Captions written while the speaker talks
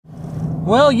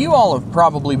Well, you all have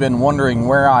probably been wondering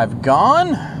where I've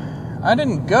gone. I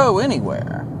didn't go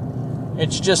anywhere.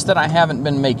 It's just that I haven't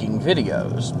been making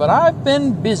videos, but I've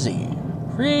been busy.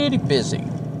 Pretty busy.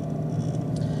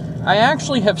 I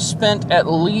actually have spent at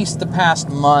least the past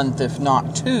month, if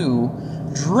not two,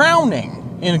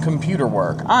 drowning in computer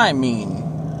work. I mean,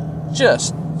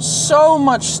 just so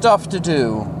much stuff to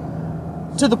do,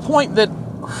 to the point that,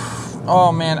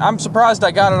 oh man, I'm surprised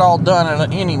I got it all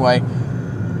done anyway.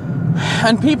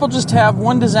 And people just have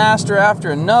one disaster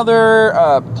after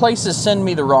another. Places send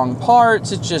me the wrong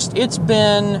parts. It's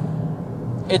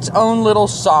been its own little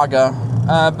saga.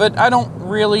 But I don't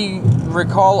really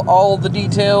recall all the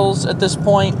details at this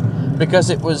point because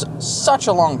it was such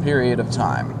a long period of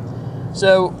time.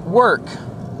 So, work.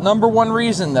 Number one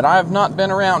reason that I have not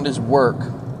been around is work.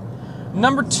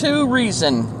 Number two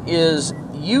reason is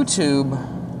YouTube.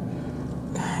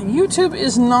 YouTube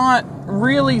is not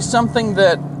really something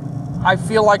that I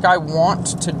feel like I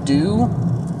want to do.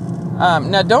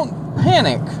 Now, don't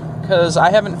panic, because I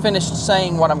haven't finished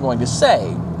saying what I'm going to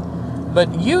say. But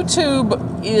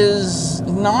YouTube is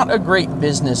not a great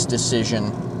business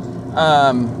decision.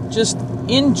 Just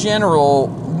in general,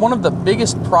 one of the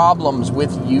biggest problems with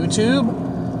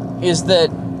YouTube is that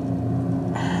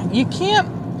you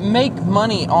can't make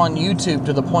money on YouTube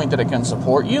to the point that it can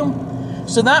support you.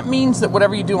 So that means that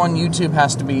whatever you do on YouTube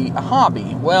has to be a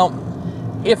hobby. Well,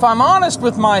 if I'm honest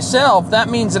with myself, that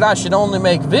means that I should only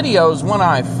make videos when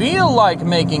I feel like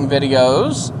making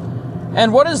videos.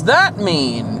 And what does that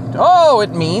mean? Oh, it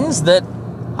means that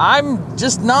I'm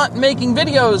just not making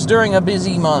videos during a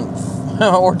busy month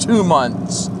or 2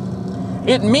 months.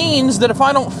 It means that if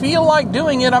I don't feel like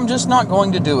doing it, I'm just not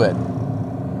going to do it.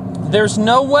 There's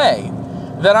no way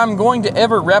that I'm going to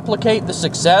ever replicate the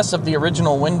success of the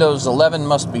original Windows 11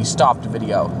 Must Be Stopped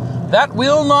video. That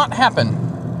will not happen.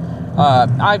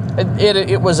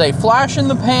 It was a flash in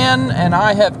the pan, and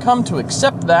I have come to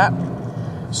accept that.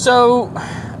 So,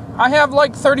 I have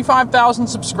like 35,000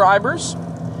 subscribers,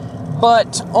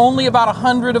 but only about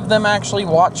 100 of them actually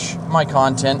watch my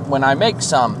content when I make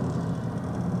some.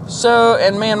 So,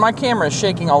 and man, my camera is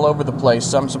shaking all over the place,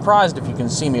 so I'm surprised if you can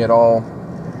see me at all.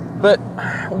 But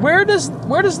where does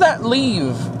that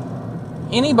leave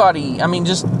anybody? I mean,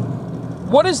 just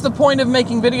what is the point of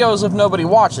making videos if nobody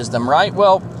watches them, right?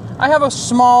 Well, I have a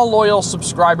small, loyal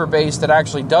subscriber base that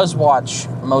actually does watch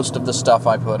most of the stuff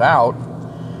I put out.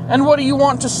 And what do you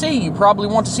want to see? You probably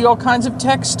want to see all kinds of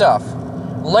tech stuff.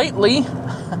 Lately,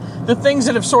 the things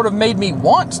that have sort of made me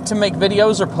want to make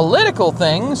videos are political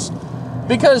things,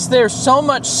 because there's so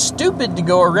much stupid to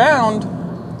go around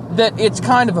that it's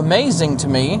kind of amazing to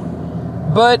me.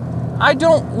 But I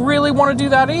don't really want to do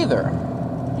that either.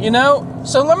 You know?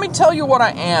 So let me tell you what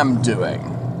I am doing.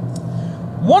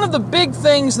 One of the big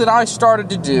things that I started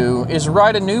to do is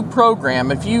write a new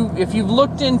program. If you've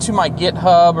looked into my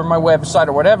GitHub or my website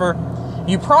or whatever,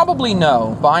 you probably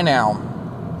know by now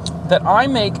that I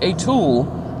make a tool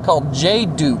called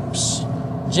JDupes.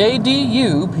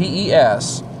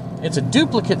 Jdupes. It's a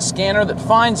duplicate scanner that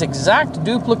finds exact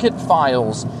duplicate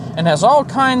files and has all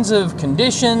kinds of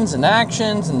conditions and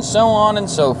actions and so on and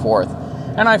so forth.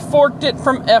 And I forked it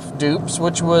from fdupes,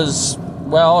 which was,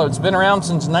 well, it's been around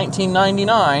since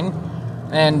 1999,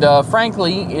 and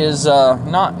frankly is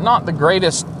not the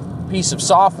greatest piece of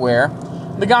software.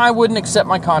 The guy wouldn't accept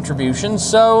my contributions,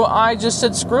 so I just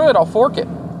said, screw it, I'll fork it.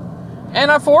 And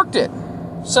I forked it.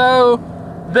 So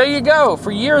there you go.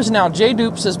 For years now,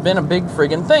 JDupes has been a big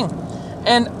friggin' thing.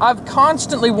 And I've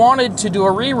constantly wanted to do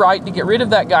a rewrite to get rid of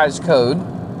that guy's code,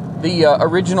 the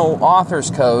original author's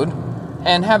code,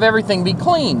 and have everything be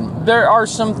clean. There are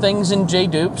some things in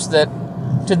JDupes that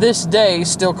to this day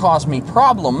still cause me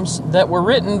problems that were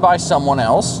written by someone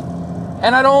else,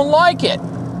 and I don't like it.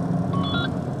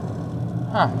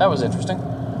 Huh, that was interesting.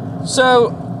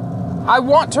 So, I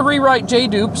want to rewrite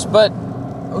JDupes, but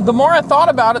the more I thought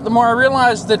about it, the more I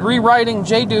realized that rewriting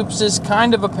JDupes is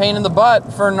kind of a pain in the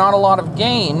butt for not a lot of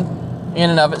gain in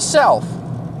and of itself.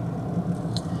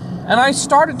 And I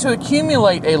started to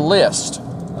accumulate a list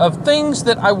of things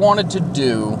that I wanted to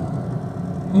do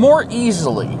more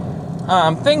easily.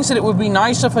 Things that it would be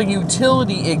nice if a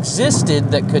utility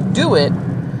existed that could do it,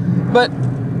 but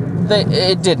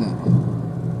it didn't.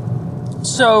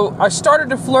 So I started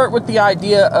to flirt with the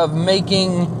idea of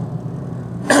making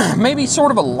maybe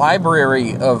sort of a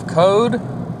library of code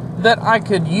that I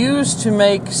could use to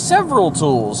make several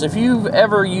tools. If you've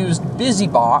ever used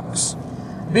BusyBox,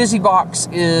 BusyBox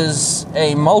is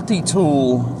a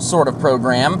multi-tool sort of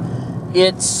program.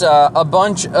 It's a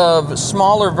bunch of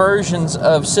smaller versions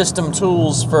of system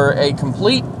tools for a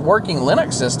complete working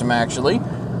Linux system, actually.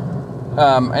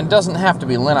 And it doesn't have to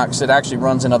be Linux. It actually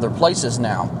runs in other places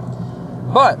now.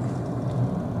 But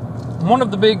one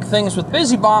of the big things with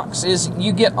BusyBox is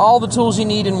you get all the tools you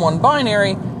need in one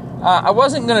binary. I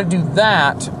wasn't going to do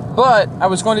that, but I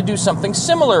was going to do something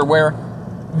similar where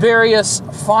various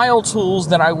file tools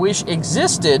that I wish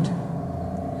existed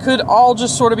could all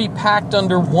just sort of be packed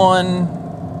under one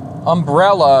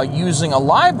umbrella using a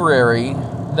library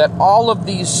that all of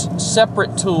these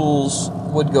separate tools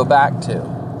would go back to.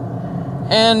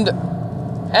 And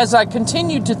as I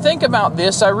continued to think about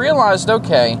this, I realized,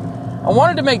 okay, I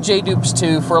wanted to make JDupes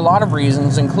 2 for a lot of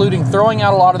reasons, including throwing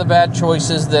out a lot of the bad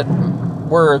choices that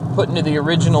were put into the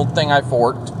original thing I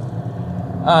forked,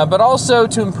 but also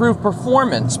to improve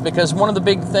performance, because one of the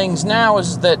big things now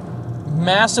is that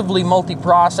massively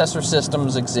multiprocessor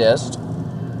systems exist,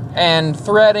 and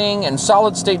threading and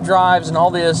solid-state drives and all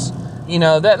this, you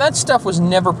know, that stuff was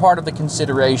never part of the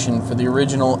consideration for the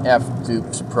original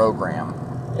FDupes program.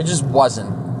 It just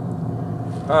wasn't.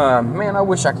 Man, I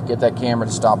wish I could get that camera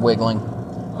to stop wiggling,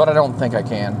 but I don't think I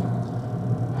can.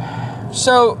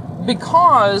 So,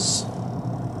 because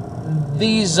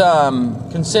these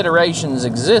considerations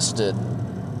existed,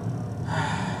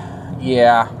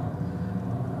 yeah,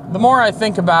 the more I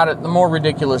think about it, the more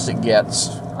ridiculous it gets.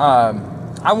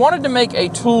 I wanted to make a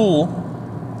tool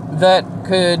that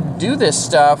could do this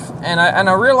stuff, and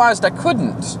I realized I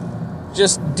couldn't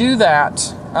just do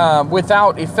that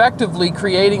without effectively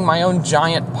creating my own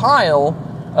giant pile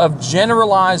of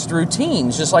generalized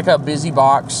routines, just like a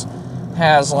BusyBox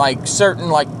has like certain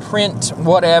like print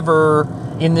whatever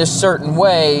in this certain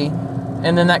way,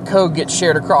 and then that code gets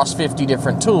shared across 50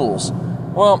 different tools.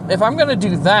 Well, if I'm going to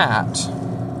do that,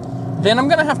 then I'm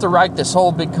going to have to write this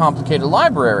whole big complicated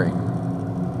library.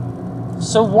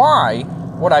 So why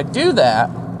would I do that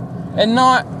and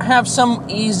not have some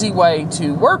easy way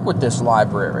to work with this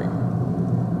library?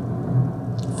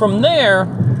 From there,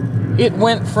 it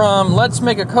went from let's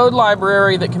make a code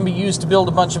library that can be used to build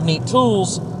a bunch of neat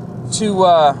tools to,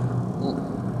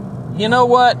 you know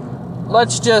what,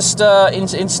 let's just,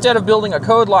 instead of building a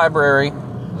code library,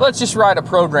 let's just write a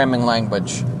programming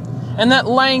language. And that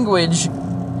language,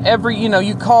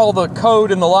 you call the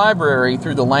code in the library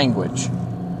through the language.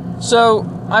 So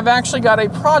I've actually got a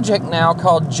project now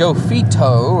called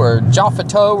Jofito or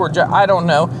Jofito or I don't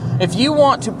know. If you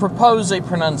want to propose a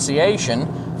pronunciation,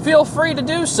 feel free to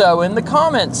do so in the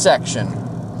comments section.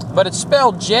 But it's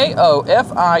spelled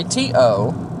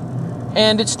Jofito,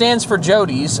 and it stands for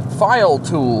Jody's File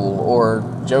Tool or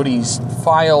Jody's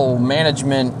File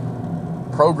Management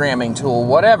Programming Tool,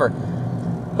 whatever.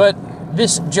 But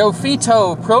this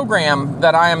Jofito program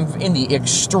that I am in the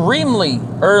extremely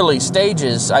early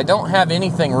stages, I don't have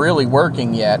anything really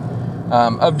working yet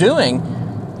of doing,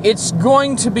 it's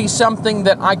going to be something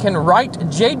that I can write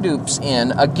JDupes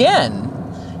in again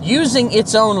using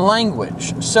its own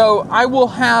language. So I will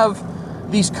have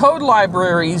these code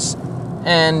libraries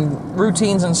and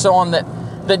routines and so on that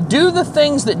do the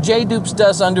things that JDupes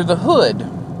does under the hood.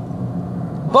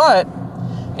 But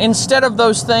instead of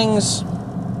those things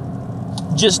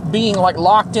just being like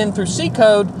locked in through C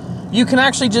code, you can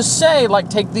actually just say, like,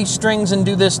 take these strings and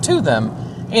do this to them,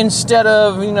 instead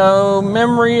of,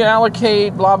 memory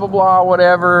allocate, blah, blah, blah,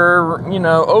 whatever,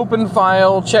 open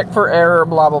file, check for error,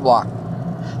 blah, blah, blah.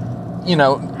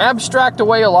 Abstract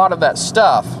away a lot of that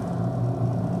stuff.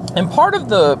 And part of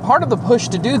the push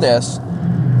to do this,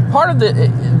 part of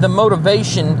the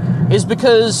motivation is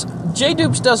because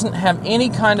JDupes doesn't have any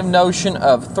kind of notion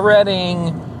of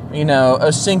threading,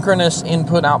 asynchronous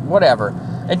input out, whatever.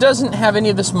 It doesn't have any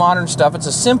of this modern stuff. It's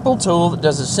a simple tool that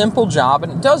does a simple job,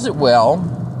 and it does it well,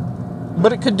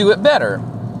 but it could do it better.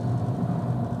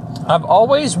 I've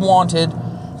always wanted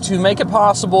to make it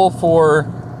possible for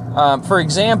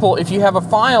example, if you have a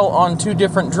file on 2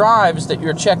 different drives that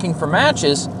you're checking for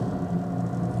matches,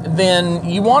 then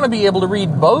you want to be able to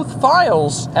read both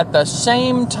files at the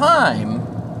same time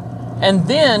and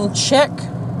then check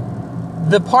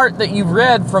the part that you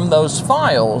read from those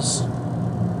files.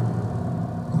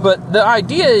 But the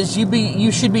idea is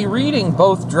you should be reading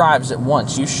both drives at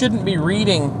once. You shouldn't be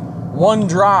reading one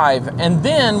drive and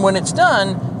then when it's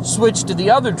done, switch to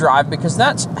the other drive, because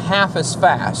that's half as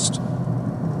fast.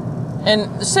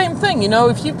 And the same thing,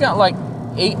 if you've got like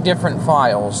 8 different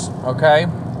files, okay?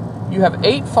 You have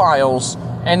 8 files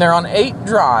and they're on 8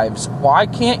 drives. Why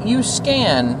can't you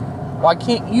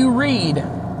read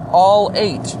all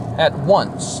 8 at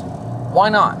once? Why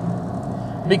not?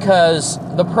 Because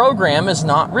the program is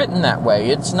not written that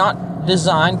way. It's not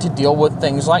designed to deal with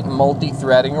things like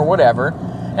multi-threading or whatever.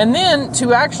 And then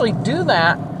to actually do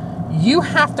that, you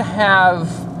have to have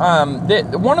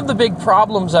One of the big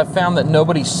problems I've found that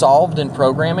nobody's solved in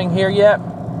programming here yet,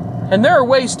 and there are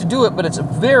ways to do it, but it's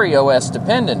very OS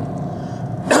dependent,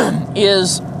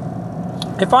 is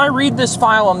if I read this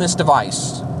file on this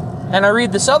device, and I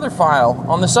read this other file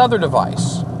on this other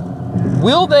device,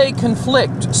 will they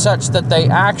conflict such that they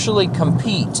actually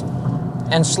compete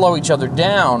and slow each other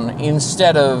down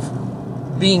instead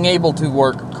of being able to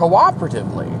work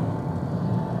cooperatively?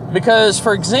 Because,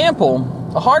 for example,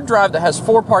 a hard drive that has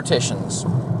 4 partitions,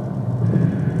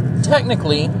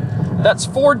 technically, that's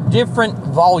 4 different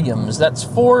volumes. That's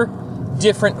 4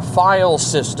 different file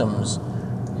systems.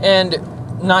 And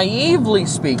naively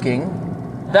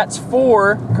speaking, that's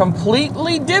 4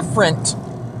 completely different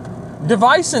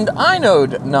device and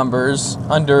inode numbers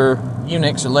under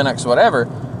Unix or Linux, whatever.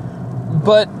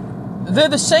 But they're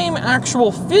the same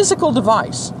actual physical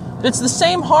device. It's the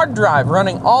same hard drive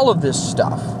running all of this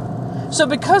stuff. So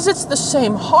because it's the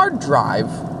same hard drive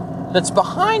that's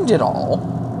behind it all,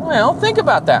 well, think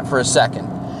about that for a second.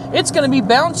 It's going to be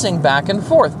bouncing back and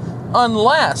forth,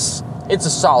 unless it's a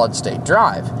solid-state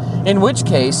drive, in which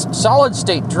case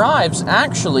solid-state drives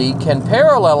actually can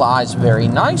parallelize very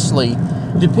nicely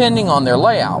depending on their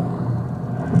layout.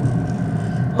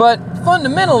 But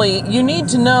fundamentally, you need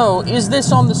to know, is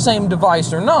this on the same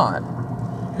device or not?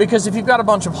 Because if you've got a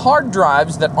bunch of hard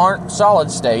drives that aren't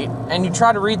solid state and you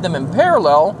try to read them in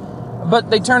parallel, but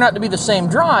they turn out to be the same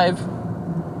drive,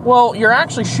 well, you're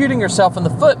actually shooting yourself in the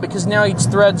foot, because now each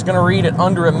thread's going to read at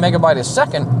under a megabyte a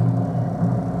second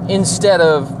instead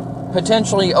of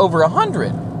potentially over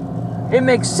 100. It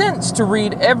makes sense to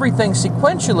read everything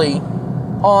sequentially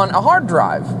on a hard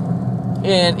drive,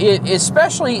 and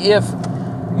especially if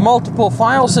multiple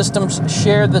file systems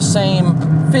share the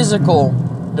same physical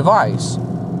device.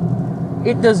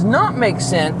 It does not make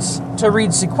sense to read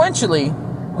sequentially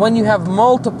when you have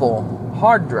multiple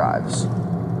hard drives.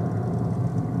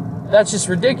 That's just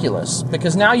ridiculous,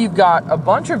 because now you've got a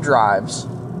bunch of drives,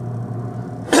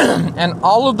 and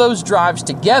all of those drives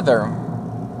together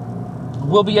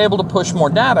will be able to push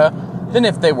more data than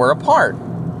if they were apart.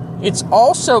 It's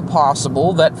also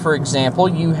possible that, for example,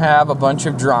 you have a bunch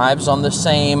of drives on the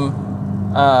same,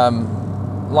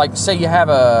 like say you have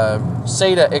a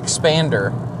SATA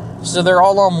expander, so they're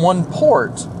all on one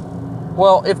port.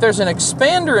 Well, if there's an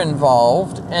expander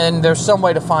involved, and there's some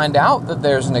way to find out that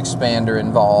there's an expander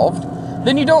involved,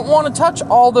 then you don't want to touch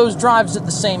all those drives at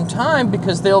the same time,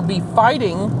 because they'll be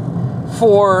fighting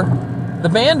for the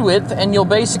bandwidth, and you'll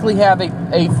basically have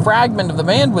a fragment of the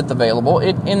bandwidth available.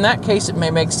 In that case, it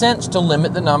may make sense to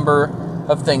limit the number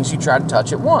of things you try to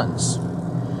touch at once.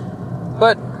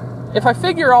 But if I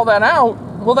figure all that out,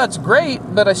 well, that's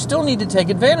great, but I still need to take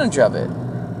advantage of it.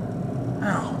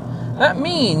 That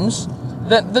means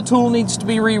that the tool needs to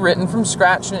be rewritten from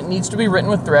scratch, and it needs to be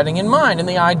written with threading in mind. And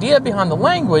the idea behind the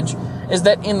language is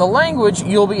that in the language,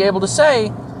 you'll be able to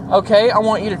say, okay, I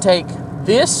want you to take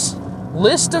this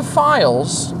list of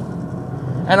files,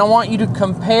 and I want you to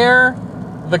compare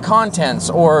the contents,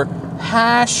 or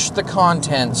hash the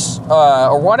contents,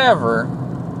 or whatever.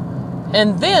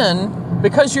 And then,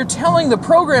 because you're telling the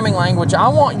programming language, I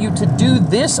want you to do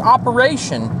this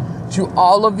operation to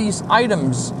all of these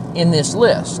items in this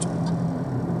list,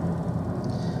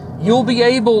 you'll be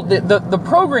able, the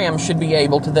program should be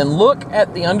able to then look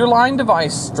at the underlying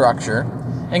device structure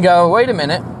and go, wait a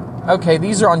minute, okay,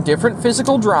 these are on different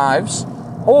physical drives,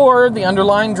 or the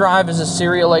underlying drive is a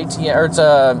serial ATM, or it's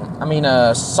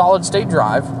a solid state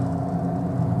drive.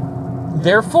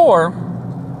 Therefore,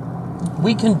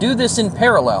 we can do this in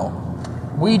parallel.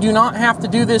 We do not have to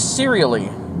do this serially.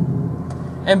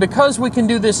 And because we can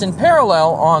do this in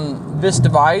parallel on this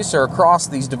device or across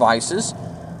these devices,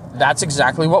 that's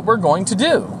exactly what we're going to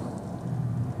do.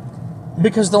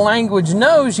 Because the language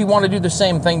knows you want to do the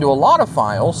same thing to a lot of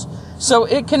files, so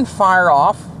it can fire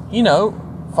off,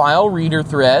 file reader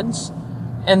threads,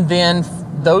 and then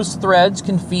those threads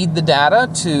can feed the data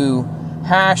to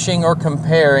hashing or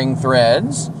comparing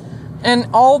threads, and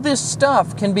all this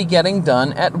stuff can be getting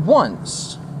done at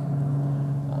once.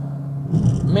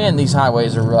 Man, these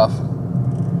highways are rough.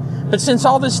 But since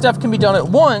all this stuff can be done at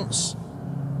once,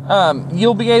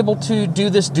 you'll be able to do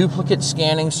this duplicate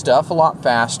scanning stuff a lot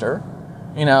faster.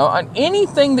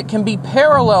 Anything that can be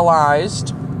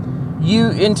parallelized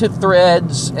into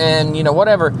threads and,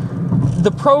 whatever,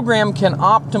 the program can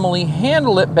optimally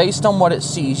handle it based on what it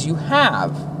sees you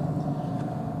have.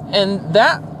 And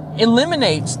that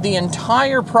eliminates the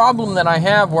entire problem that I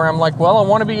have where I'm like, well, I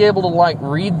want to be able to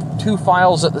read 2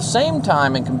 files at the same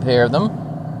time and compare them,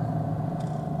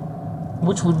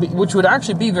 which would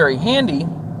actually be very handy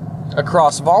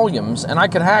across volumes, and I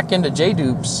could hack into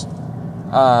JDupes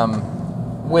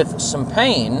with some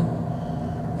pain.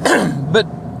 But,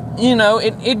 you know,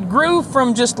 it grew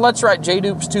from just, let's write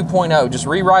JDupes 2.0, just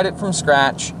rewrite it from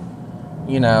scratch,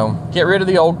 you know, get rid of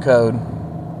the old code,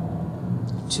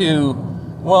 to,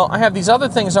 well, I have these other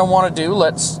things I want to do,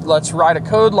 let's write a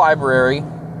code library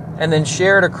and then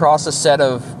share it across a set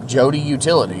of Jody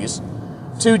utilities,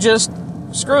 to just,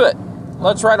 screw it,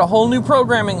 let's write a whole new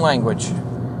programming language,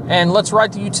 and let's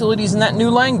write the utilities in that new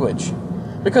language.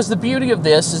 Because the beauty of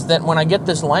this is that when I get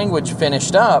this language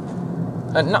finished up,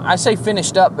 I say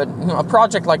finished up, but you know, a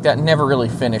project like that never really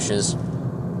finishes.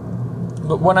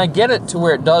 But when I get it to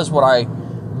where it does what I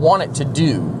want it to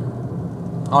do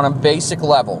on a basic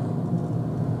level,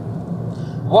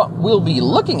 what we'll be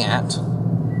looking at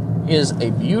is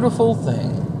a beautiful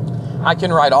thing. I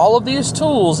can write all of these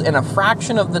tools in a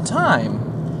fraction of the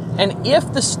time, and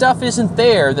if the stuff isn't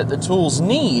there that the tools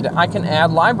need, I can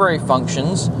add library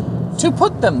functions to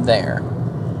put them there.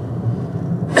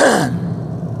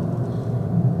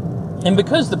 And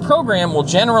because the program will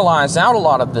generalize out a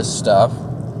lot of this stuff,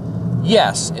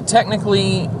 yes, it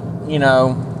technically, you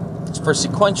know, it's for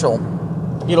sequential,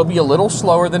 it'll be a little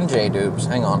slower than JDupes.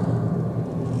 Hang on.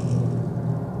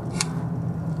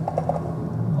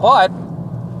 But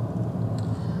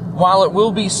while it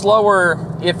will be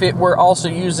slower if it were also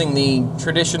using the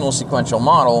traditional sequential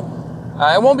model,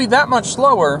 it won't be that much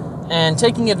slower, and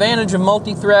taking advantage of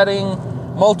multi-threading,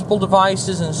 multiple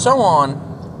devices, and so on,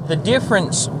 the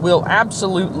difference will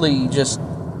absolutely just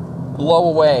blow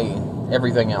away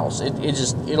everything else.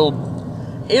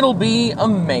 It'll be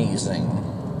amazing.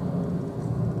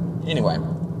 Anyway.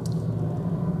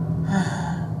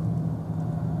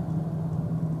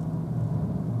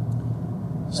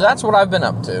 So that's what I've been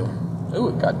up to. Ooh,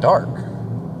 it got dark.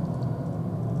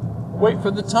 Wait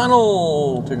for the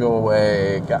tunnel to go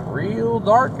away. It got real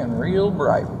dark and real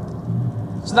bright.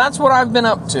 So that's what I've been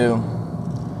up to.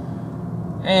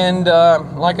 And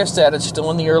like I said, it's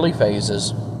still in the early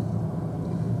phases.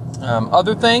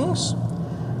 Other things,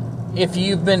 if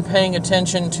you've been paying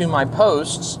attention to my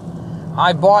posts,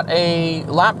 I bought a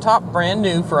laptop brand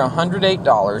new for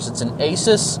 $108. It's an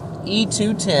Asus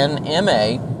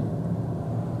E210MA,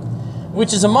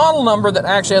 which is a model number that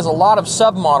actually has a lot of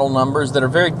sub-model numbers that are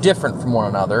very different from one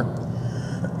another.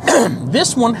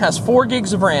 This one has 4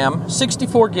 gigs of RAM,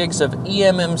 64 gigs of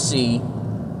eMMC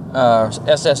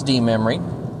SSD memory,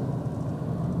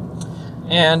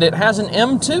 and it has an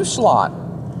M2 slot.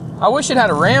 I wish it had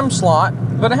a RAM slot,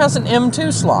 but it has an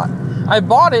M2 slot. I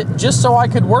bought it just so I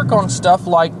could work on stuff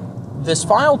like this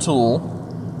file tool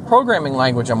programming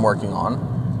language I'm working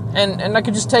on, and I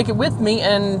could just take it with me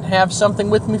and have something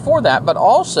with me for that. But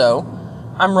also,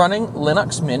 I'm running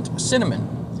Linux Mint Cinnamon.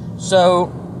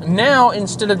 So now,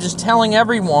 instead of just telling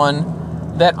everyone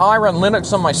that I run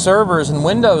Linux on my servers and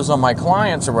Windows on my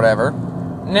clients or whatever,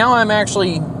 now I'm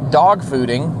actually dog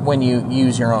fooding when you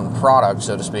use your own product,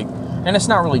 so to speak. And it's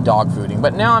not really dog fooding,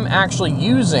 but now I'm actually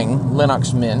using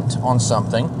Linux Mint on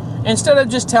something instead of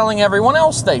just telling everyone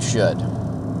else they should.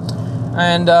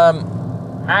 And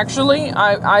actually,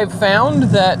 I've found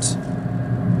that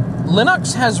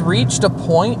Linux has reached a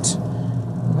point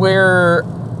where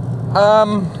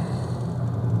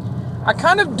I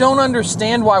kind of don't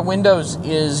understand why Windows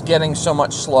is getting so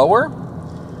much slower.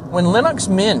 When Linux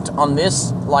Mint on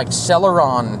this like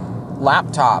Celeron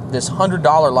laptop, this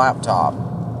 $100 laptop,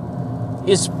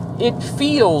 it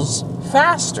feels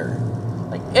faster.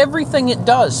 Like everything it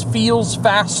does feels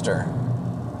faster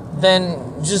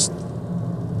than just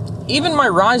even my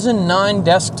Ryzen 9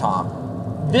 desktop.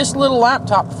 This little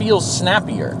laptop feels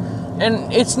snappier.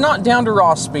 And it's not down to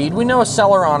raw speed. We know a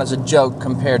Celeron is a joke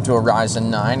compared to a Ryzen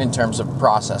 9 in terms of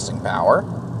processing power.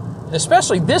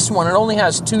 Especially this one, it only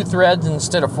has 2 threads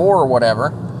instead of 4 or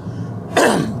whatever.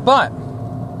 But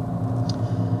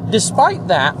despite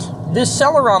that, this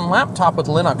Celeron laptop with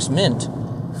Linux Mint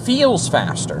feels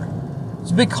faster.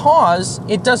 It's because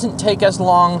it doesn't take as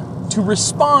long to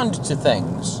respond to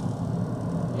things.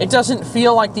 It doesn't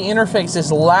feel like the interface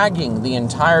is lagging the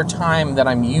entire time that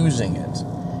I'm using it.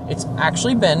 It's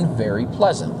actually been very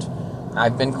pleasant.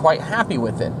 I've been quite happy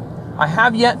with it. I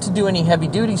have yet to do any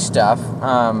heavy-duty stuff.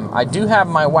 I do have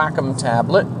my Wacom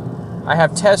tablet. I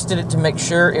have tested it to make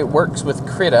sure it works with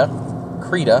Krita.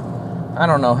 I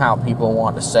don't know how people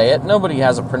want to say it. Nobody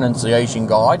has a pronunciation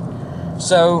guide.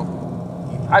 So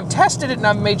I've tested it and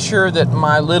I've made sure that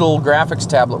my little graphics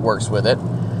tablet works with it.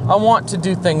 I want to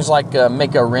do things like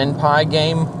make a RenPy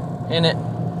game in it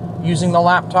using the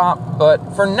laptop.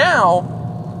 But for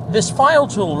now, this file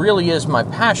tool really is my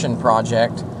passion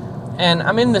project. And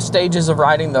I'm in the stages of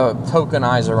writing the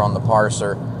tokenizer on the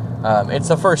parser. It's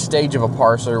the first stage of a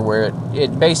parser where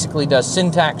it basically does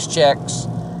syntax checks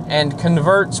and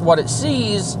converts what it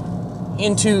sees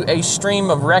into a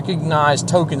stream of recognized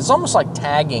tokens. It's almost like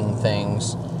tagging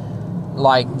things.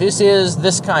 Like, this is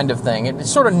this kind of thing. It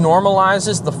sort of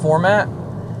normalizes the format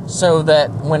so that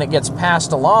when it gets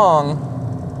passed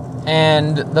along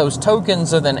and those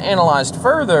tokens are then analyzed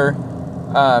further,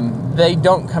 they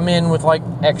don't come in with like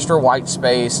extra white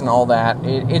space and all that.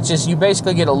 It's just, you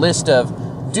basically get a list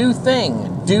of do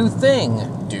thing, do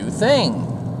thing, do thing.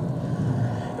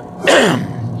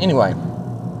 Anyway,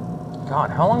 God,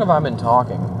 how long have I been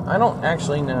talking? I don't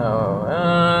actually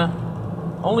know.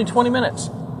 Only 20 minutes.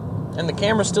 And the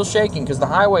camera's still shaking because the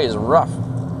highway is rough.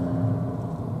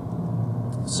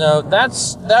 So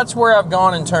that's where I've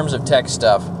gone in terms of tech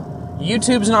stuff.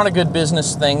 YouTube's not a good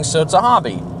business thing, so it's a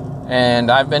hobby.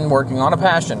 And I've been working on a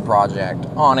passion project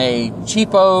on a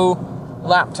cheapo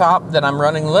laptop that I'm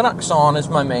running Linux on as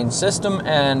my main system,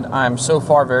 and I'm so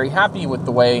far very happy with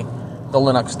the way the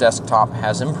Linux desktop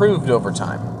has improved over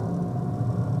time.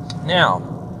 Now,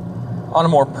 on a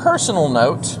more personal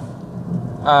note,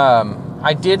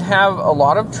 I did have a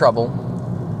lot of trouble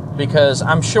because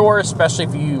I'm sure, especially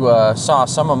if you saw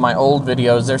some of my old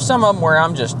videos, there's some of them where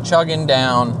I'm just chugging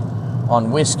down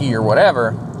on whiskey or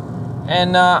whatever.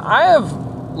 And I have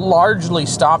largely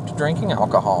stopped drinking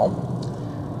alcohol.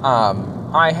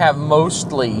 I have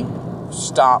mostly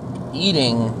stopped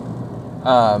eating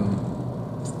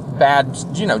bad,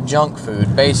 junk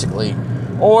food, basically.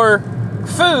 Or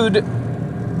food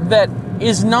that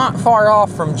is not far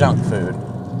off from junk food.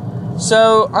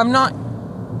 So I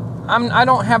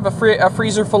don't have a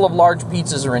freezer full of large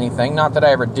pizzas or anything, not that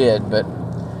I ever did, but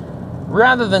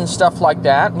rather than stuff like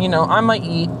that, I might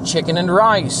eat chicken and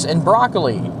rice and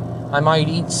broccoli. I might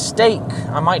eat steak.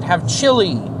 I might have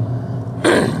chili.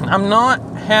 I'm not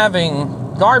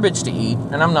having garbage to eat,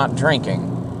 and I'm not drinking.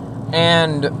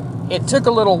 And it took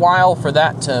a little while for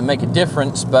that to make a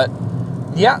difference, but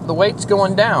yeah, the weight's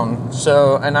going down.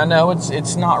 So, and I know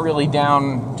it's not really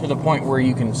down to the point where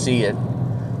you can see it,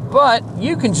 but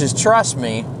you can just trust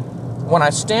me. When I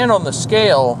stand on the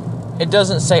scale, it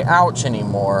doesn't say ouch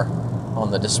anymore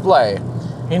on the display.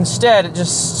 Instead, it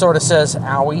just sort of says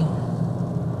owie.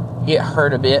 It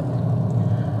hurt a bit.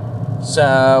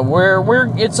 So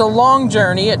it's a long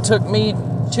journey. It took me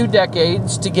 2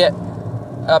 decades to get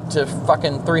up to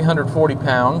fucking 340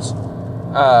 pounds.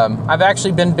 I've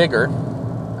actually been bigger,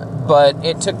 but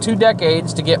it took 2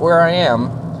 decades to get where I am.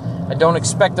 I don't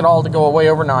expect it all to go away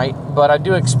overnight, but I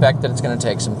do expect that it's going to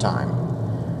take some time.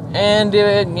 And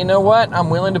you know what? I'm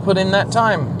willing to put in that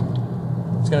time.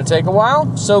 It's going to take a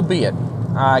while, so be it.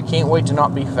 I can't wait to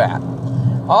not be fat.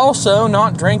 Also,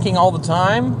 not drinking all the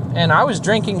time, and I was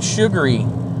drinking sugary,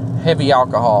 heavy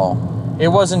alcohol. It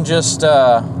wasn't just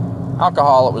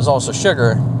alcohol, it was also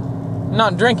sugar.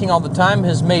 Not drinking all the time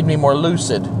has made me more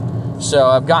lucid. So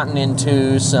I've gotten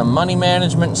into some money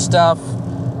management stuff.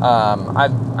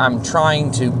 I'm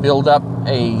trying to build up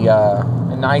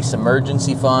a nice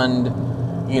emergency fund.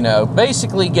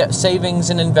 Basically get savings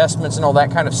and investments and all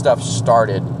that kind of stuff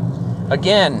started.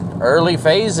 Again, early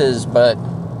phases, but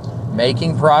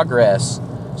making progress.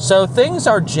 So things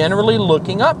are generally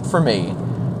looking up for me.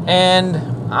 And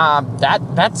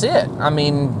that's it. I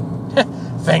mean,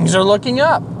 things are looking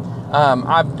up.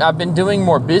 I've been doing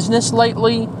more business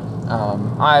lately.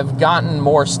 I've gotten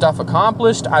more stuff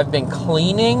accomplished. I've been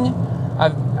cleaning.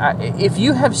 If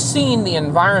you have seen the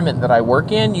environment that I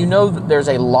work in, you know that there's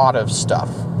a lot of stuff.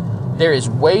 There is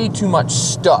way too much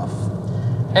stuff.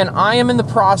 And I am in the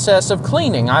process of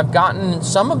cleaning. I've gotten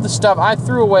some of the stuff. I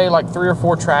threw away like 3 or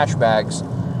 4 trash bags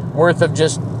worth of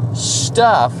just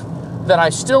stuff that I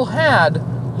still had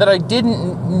that I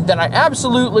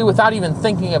absolutely, without even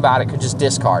thinking about it, could just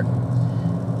discard.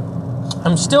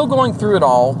 I'm still going through it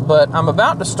all, but I'm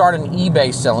about to start an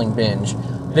eBay selling binge.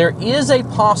 There is a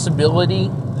possibility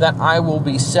that I will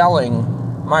be selling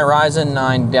my Ryzen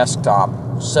 9 desktop.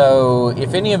 So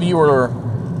if any of you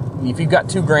if you've got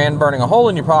 $2,000 burning a hole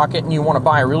in your pocket and you want to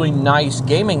buy a really nice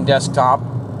gaming desktop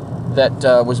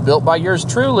that was built by yours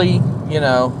truly,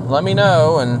 let me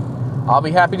know and I'll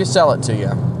be happy to sell it to you.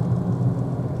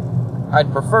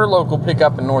 I'd prefer local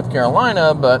pickup in North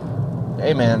Carolina, but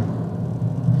hey man,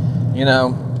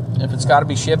 if it's got to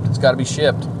be shipped, it's got to be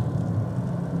shipped.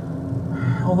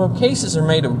 Although cases are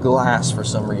made of glass for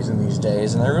some reason these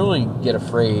days, and I really get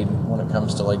afraid when it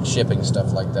comes to like shipping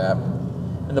stuff like that.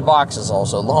 And the box is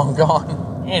also long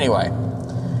gone. Anyway,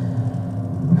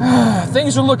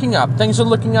 things are looking up.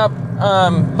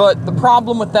 But the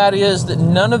problem with that is that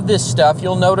none of this stuff,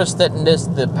 you'll notice that in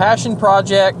the passion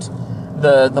project,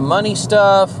 the money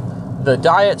stuff, the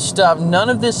diet stuff, none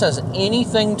of this has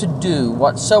anything to do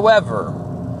whatsoever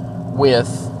with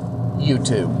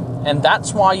YouTube. And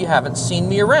that's why you haven't seen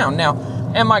me around. Now,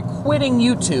 am I quitting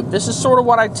YouTube? This is sort of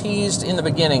what I teased in the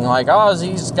beginning. Like, oh,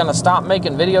 he's going to stop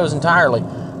making videos entirely.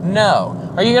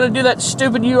 No. Are you going to do that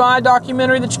stupid UI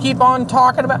documentary that you keep on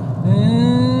talking about?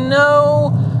 No.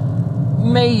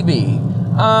 Maybe.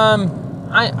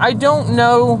 I don't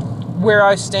know where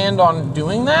I stand on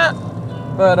doing that.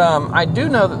 But I do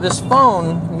know that this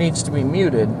phone needs to be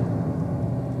muted.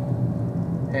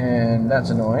 And that's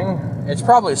annoying. It's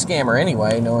probably a scammer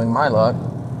anyway, knowing my luck.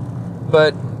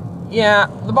 But, yeah,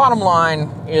 the bottom line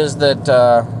is that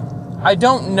I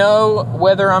don't know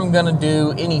whether I'm going to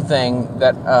do anything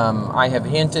that I have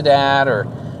hinted at or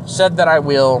said that I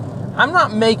will. I'm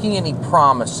not making any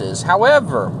promises.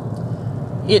 However,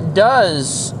 it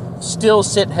does still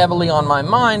sit heavily on my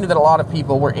mind that a lot of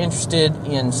people were interested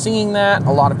in seeing that.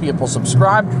 A lot of people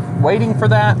subscribed, waiting for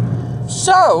that.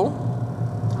 So,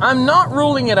 I'm not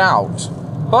ruling it out,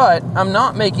 but I'm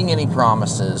not making any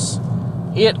promises.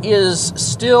 It is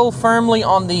still firmly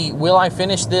on the will I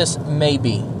finish this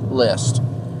maybe list.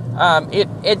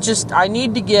 I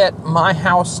need to get my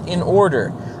house in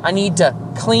order. I need to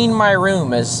clean my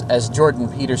room, as Jordan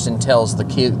Peterson tells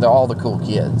all the cool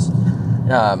kids.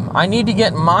 I need to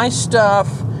get my stuff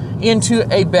into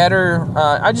a better,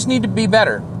 I just need to be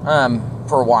better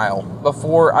for a while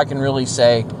before I can really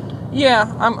say,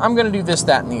 yeah, I'm going to do this,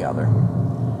 that, and the other.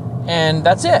 And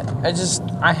that's it.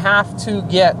 I have to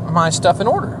get my stuff in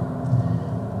order.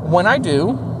 When I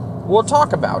do, we'll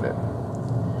talk about it.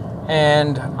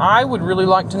 And I would really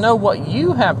like to know what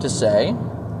you have to say.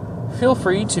 Feel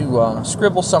free to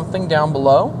scribble something down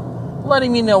below,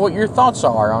 letting me know what your thoughts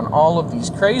are on all of these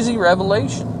crazy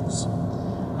revelations.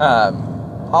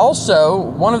 Also,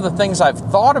 one of the things I've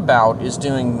thought about is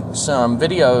doing some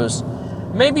videos,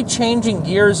 maybe changing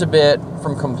gears a bit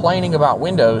from complaining about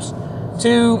Windows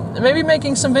to maybe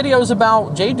making some videos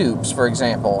about JDupes, for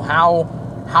example.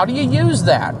 How do you use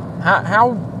that?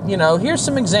 Here's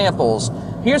some examples.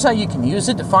 Here's how you can use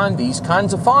it to find these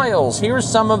kinds of files. Here's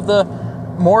some of the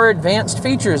more advanced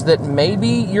features that maybe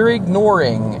you're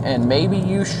ignoring and maybe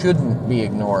you shouldn't be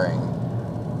ignoring.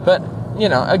 But,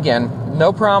 again,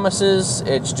 no promises.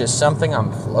 It's just something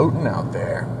I'm floating out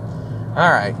there.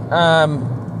 All right.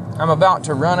 I'm about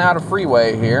to run out of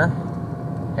freeway here,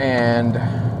 and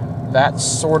that's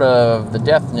sort of the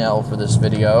death knell for this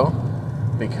video,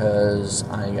 because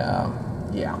I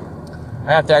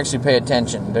have to actually pay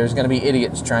attention. There's going to be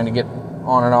idiots trying to get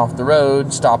on and off the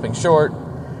road, stopping short.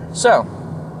 So,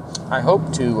 I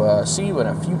hope to see you in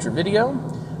a future video.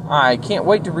 I can't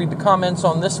wait to read the comments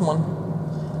on this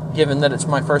one, given that it's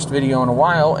my first video in a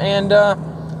while, and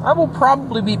I will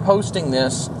probably be posting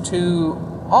this to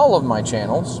all of my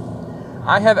channels.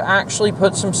 I have actually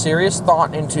put some serious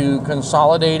thought into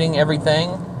consolidating everything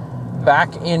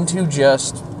back into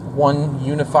just one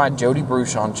unified Jody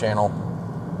Bruchon channel.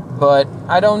 But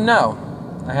I don't know.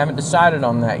 I haven't decided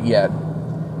on that yet.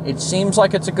 It seems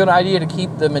like it's a good idea to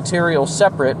keep the material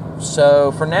separate,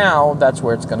 so for now, that's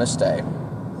where it's going to stay.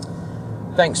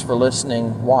 Thanks for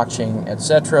listening, watching,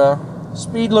 etc.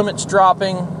 Speed limit's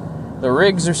dropping, the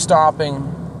rigs are stopping,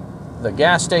 the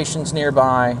gas station's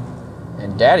nearby,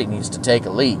 and Daddy needs to take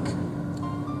a leak.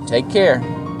 Take care.